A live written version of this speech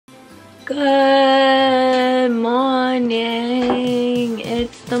Good morning.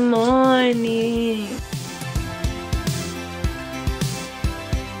 It's the morning.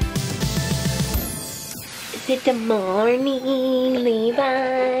 Is it the morning, Levi?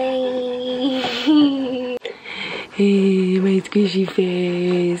 Hey, my squishy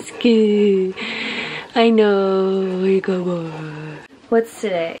face. Good. I know. Come on. What's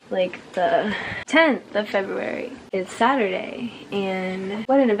today? Like the 10th of February. It's Saturday, and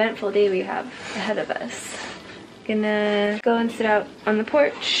what an eventful day we have ahead of us. Gonna go and sit out on the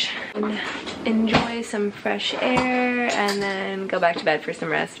porch and enjoy some fresh air, and then go back to bed for some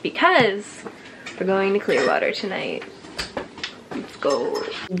rest because we're going to Clearwater tonight. Let's go.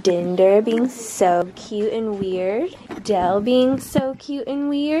 Dinder being so cute and weird. Dell being so cute and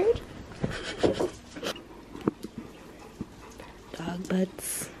weird. Dog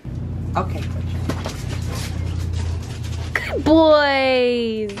butts. Okay. Good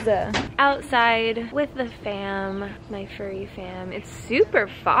boys! Outside with the fam, my furry fam. It's super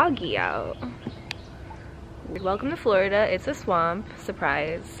foggy out. Welcome to Florida. It's a swamp.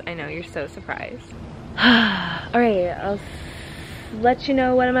 Surprise. I know, you're so surprised. Alright, I'll let you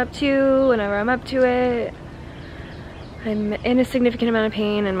know what I'm up to whenever I'm up to it. I'm in a significant amount of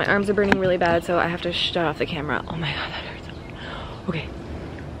pain and my arms are burning really bad, so I have to shut off the camera. Oh my god, that hurts. Okay.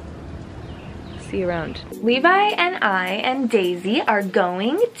 See you around. Levi and I and Daisy are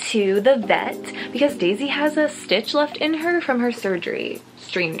going to the vet because Daisy has a stitch left in her from her surgery,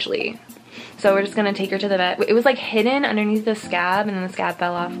 strangely. So we're just gonna take her to the vet. It was like hidden underneath the scab and then the scab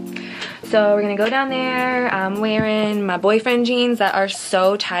fell off. So we're gonna go down there. I'm wearing my boyfriend jeans that are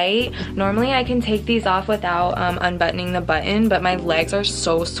so tight. Normally I can take these off without unbuttoning the button, but my legs are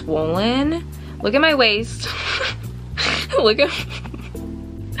so swollen. Look at my waist. Look at,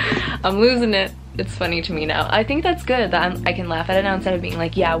 I'm losing it. It's funny to me now. I think that's good that I can laugh at it now instead of being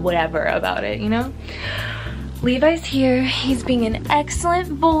like, yeah, whatever about it, you know? Levi's here. He's being an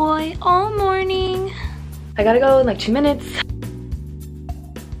excellent boy all morning. I gotta go in like 2 minutes.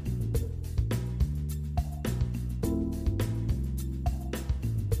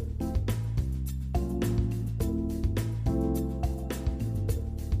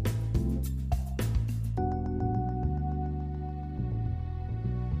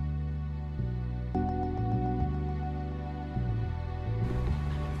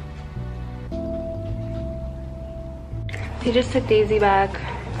 They just took Daisy back.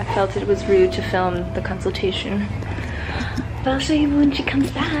 I felt it was rude to film the consultation, but I'll show you when she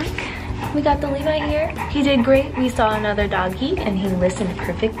comes back. We got the Levi here. He did great. We saw another doggy and he listened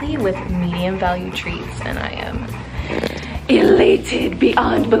perfectly with medium value treats, and I am elated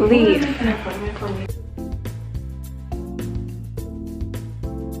beyond belief.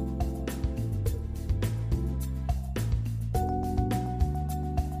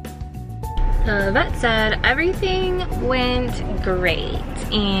 The vet said everything went great,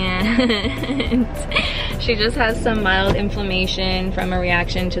 and she just has some mild inflammation from a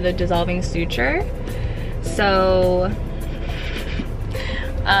reaction to the dissolving suture. So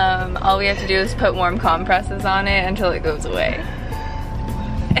all we have to do is put warm compresses on it until it goes away.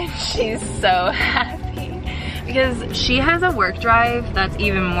 And she's so happy because she has a work drive that's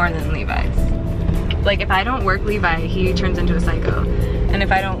even more than Levi's. Like if I don't work Levi, he turns into a psycho. And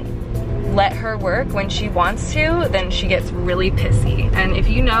if I don't let her work when she wants to, then she gets really pissy. And if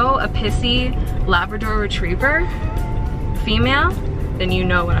you know a pissy Labrador Retriever female, then you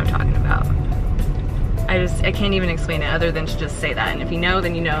know what I'm talking about. I can't even explain it other than to just say that. And if you know,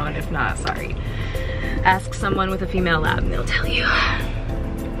 then you know, and if not, sorry. Ask someone with a female lab and they'll tell you.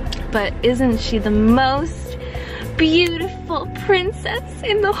 But isn't she the most beautiful princess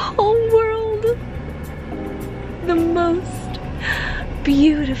in the whole world? The most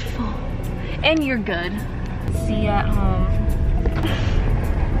beautiful. And you're good. See you at home.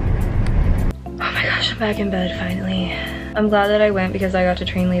 Oh my gosh, I'm back in bed finally. I'm glad that I went because I got to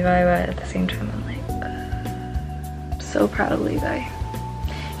train Levi, but at the same time I'm like, I'm so proud of Levi.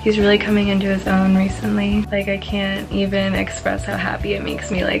 He's really coming into his own recently. Like I can't even express how happy it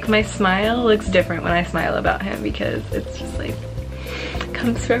makes me. Like my smile looks different when I smile about him because it's just like,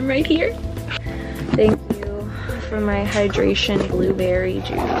 comes from right here. Thank you for my hydration blueberry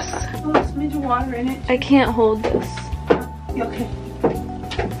juice. Oh, there's some water in it. I can't hold this. Okay.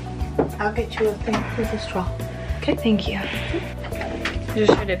 I'll get you a thing with a straw. Okay, thank you. I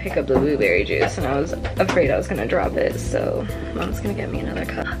just tried to pick up the blueberry juice and I was afraid I was gonna drop it, so mom's gonna get me another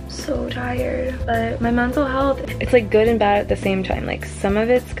cup. I'm so tired, but my mental health, it's like good and bad at the same time. Like some of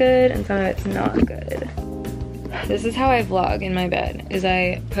it's good and some of it's not good. This is how I vlog in my bed, is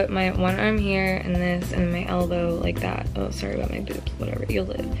I put my one arm here and this and my elbow like that. Oh, sorry about my boobs, whatever, you'll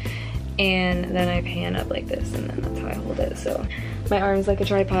live. and then I pan up like this, and then that's how I hold it. So my arm's like a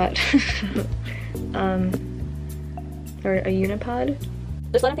tripod. Or a unipod.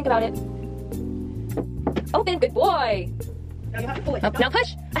 Just let him think about it. Open, good boy. Now you have to pull it. Now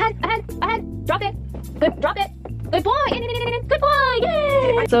push. Ahead. Drop it. Good, drop it. Good boy. In. Good boy.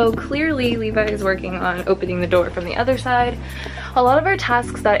 Yay. So clearly Levi is working on opening the door from the other side. A lot of our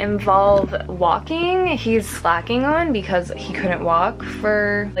tasks that involve walking, he's slacking on because he couldn't walk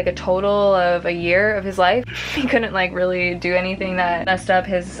for like a total of a year of his life. He couldn't like really do anything that messed up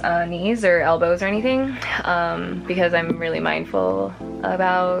his knees or elbows or anything, because I'm really mindful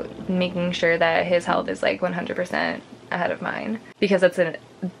about making sure that his health is like 100% ahead of mine, because that's an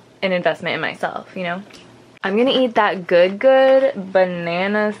investment in myself, you know? I'm gonna eat that good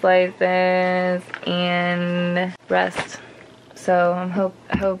banana slices and rest. So I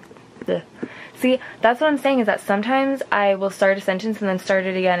hope. See, that's what I'm saying, is that sometimes I will start a sentence and then start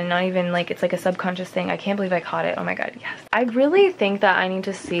it again and not even like, it's like a subconscious thing. I can't believe I caught it. Oh my god, yes. I really think that I need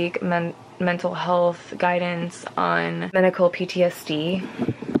to seek mental health guidance on medical PTSD,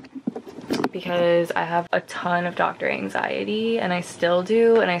 because I have a ton of doctor anxiety, and I still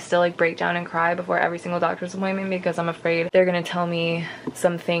do, and I still like break down and cry before every single doctor's appointment because I'm afraid they're gonna tell me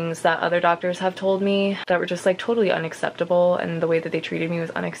some things that other doctors have told me that were just like totally unacceptable, and the way that they treated me was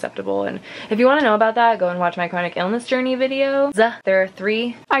unacceptable. And if you want to know about that, go and watch my chronic illness journey videos. There are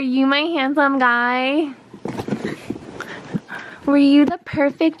 3. Are you my handsome guy? Were you the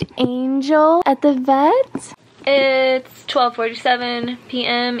perfect angel at the vet? It's 12:47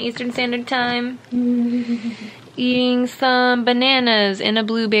 p.m. Eastern Standard Time. Eating some bananas in a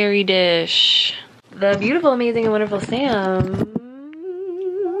blueberry dish. The beautiful, amazing, and wonderful Sam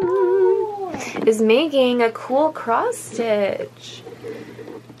is making a cool cross stitch.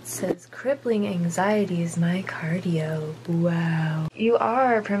 It says, crippling anxiety is my cardio. Wow. You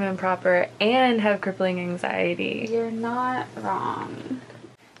are prim and proper and have crippling anxiety. You're not wrong.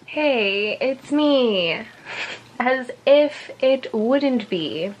 Hey, it's me. As if it wouldn't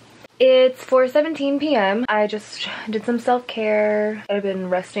be. It's 4:17 p.m. I just did some self-care. I've been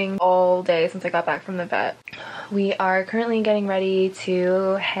resting all day since I got back from the vet. We are currently getting ready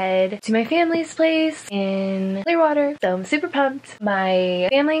to head to my family's place in Clearwater, so I'm super pumped. My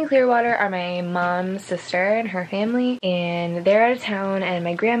family in Clearwater are my mom's sister and her family, and they're out of town, and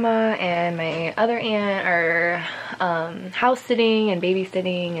my grandma and my other aunt are house sitting and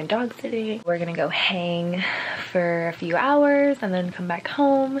babysitting and dog sitting. We're gonna go hang for a few hours and then come back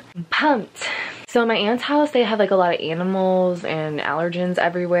home. I'm pumped. So in my aunt's house, they have like a lot of animals and allergens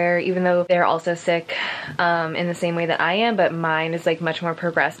everywhere, even though they're also sick in the same way that I am, but mine is like much more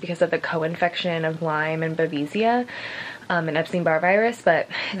progressed because of the co-infection of Lyme and Babesia and Epstein-Barr virus, but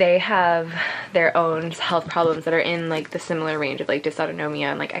they have their own health problems that are in like the similar range of like dysautonomia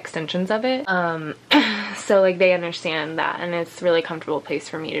and like extensions of it. So like they understand that, and it's a really comfortable place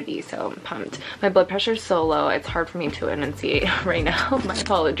for me to be, so I'm pumped. My blood pressure is so low, it's hard for me to enunciate right now. My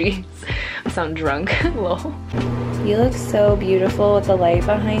apologies. I sound drunk. Lol. You look so beautiful with the light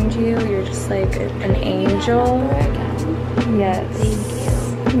behind you. You're just like an angel. Yes.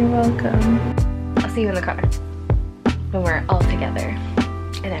 Thank you. You're welcome. I'll see you in the car when we're all together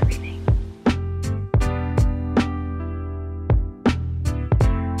and everything.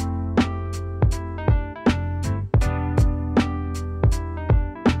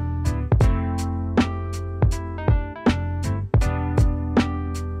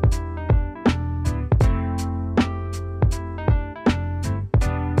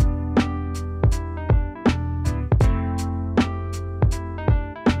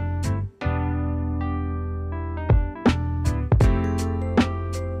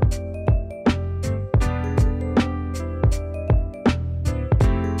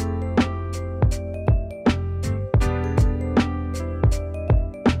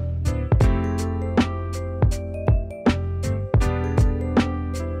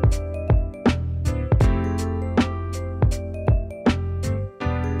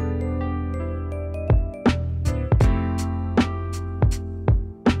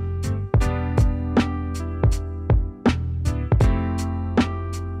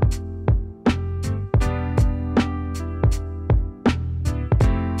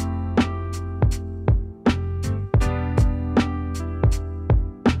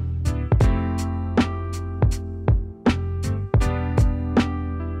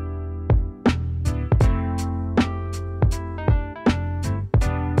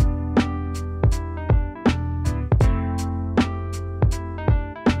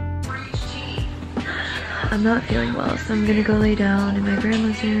 I'm not feeling well, so I'm gonna go lay down in my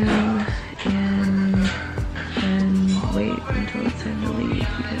grandma's room and wait until it's time to leave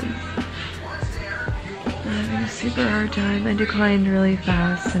because super hard time. I declined really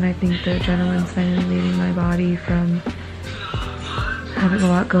fast, and I think the adrenaline's finally leaving my body from having a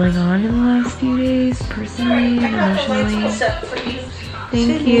lot going on in the last few days, personally and emotionally.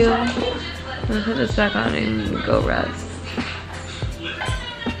 Thank you. I'm gonna put this back on and go rest.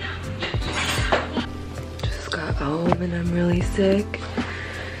 Just got home and I'm really sick.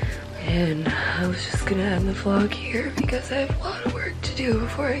 And I was just gonna end the vlog here because I have a lot of work to do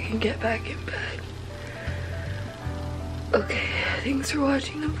before I can get back in bed. Okay, thanks for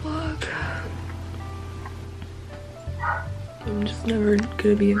watching the vlog. I'm just never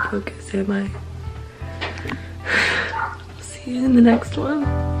gonna be in focus, am I? See you in the next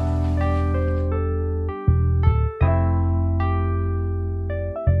one.